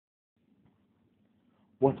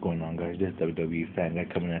What's going on, guys? This is WWE Fan Guy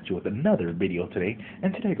coming at you with another video today,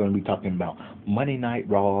 and today we're going to be talking about Monday Night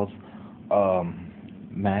Raw's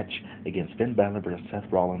match against Finn Balor versus Seth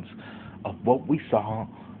Rollins. Of what we saw,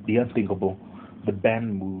 the unthinkable, the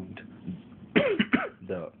band moved,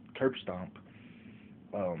 the curb stomp,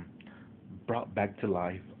 um, brought back to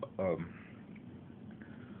life. Um,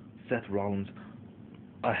 Seth Rollins,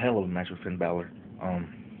 a hell of a match with Finn Balor.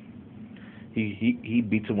 He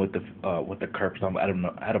beats him with the curb stomp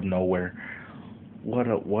out of nowhere. What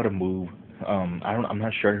a move. I'm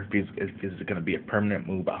not sure if it's gonna be a permanent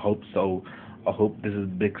move. I hope so. I hope this is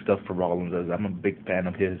big stuff for Rollins, as I'm a big fan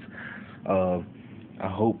of his. Uh, I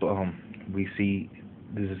hope we see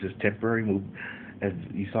this is his temporary move, as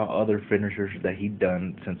you saw other finishers that he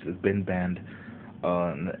done since it's been banned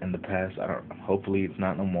in the past. I don't. Hopefully it's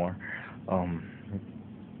not no more. Um,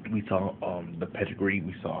 we saw the pedigree.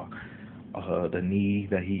 We saw the knee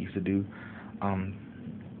that he used to do. Um,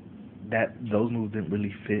 that those moves didn't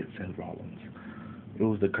really fit Seth Rollins. It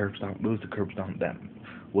was the curb stomp. It was the curb stomp that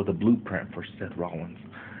was a blueprint for Seth Rollins,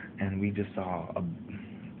 and we just saw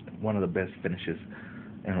one of the best finishes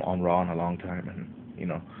on Raw in a long time. And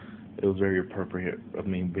it was very appropriate of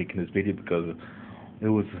me making this video because it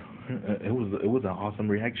was it was an awesome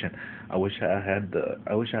reaction. I wish I had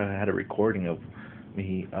a recording of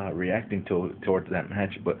me reacting towards that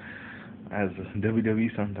match, but as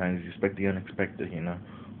WWE, sometimes you expect the unexpected.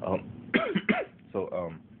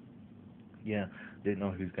 Um, yeah, didn't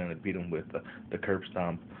know he was gonna beat him with the curb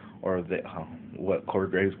stomp, or the what Corey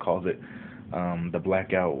Graves calls it, the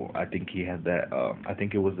blackout. I think he had that. I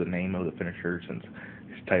think it was the name of the finisher since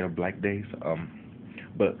his title Black Days.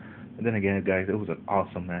 But then again, guys, it was an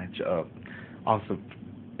awesome match. Awesome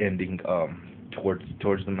ending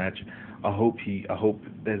towards the match. I hope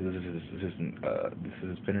this is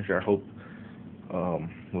his finisher. I hope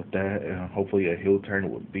with that, hopefully a heel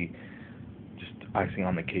turn would be just icing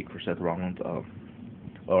on the cake for Seth Rollins,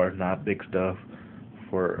 or not big stuff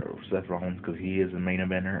for Seth Rollins, because he is the main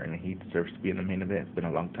eventer and he deserves to be in the main event. It's been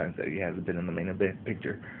a long time that he hasn't been in the main event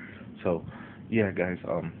picture. So yeah, guys,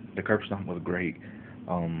 the curb stomp was great.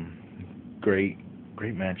 Um, great,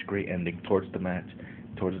 great match, great ending towards the match,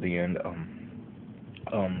 towards the end.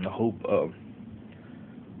 I hope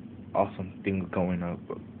awesome things coming up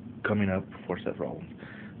for Seth Rollins.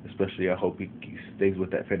 Especially, I hope he stays with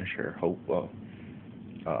that finisher. Hope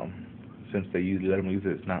since they usually let him use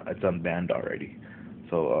it, it's unbanned already.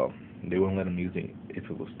 So they won't let him use it if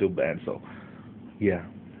it was still banned. So yeah,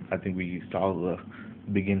 I think we saw the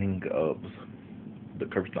beginning of the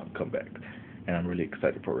curb stomp comeback, and I'm really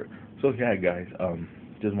excited for it. So yeah, guys,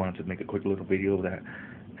 just wanted to make a quick little video of that,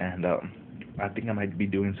 and I think I might be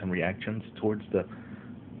doing some reactions towards the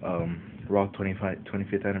Raw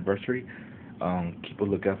 25th anniversary. Keep a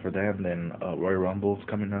lookout for that. And then Royal Rumble's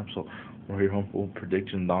coming up, so Royal Rumble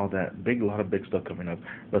predictions and all that. A lot of big stuff coming up.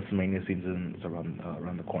 WrestleMania season is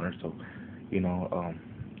around the corner, so you know,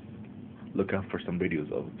 look out for some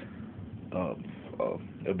videos of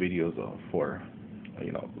for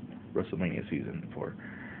WrestleMania season for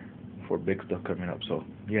big stuff coming up. So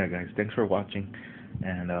yeah, guys, thanks for watching,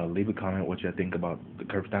 and leave a comment what you think about the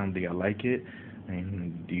curve down. Do you like it?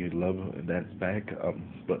 And do you love that it's back?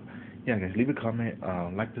 But yeah, guys, leave a comment,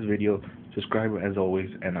 like this video, subscribe as always,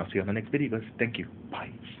 and I'll see you on the next video, guys. Thank you.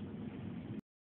 Bye.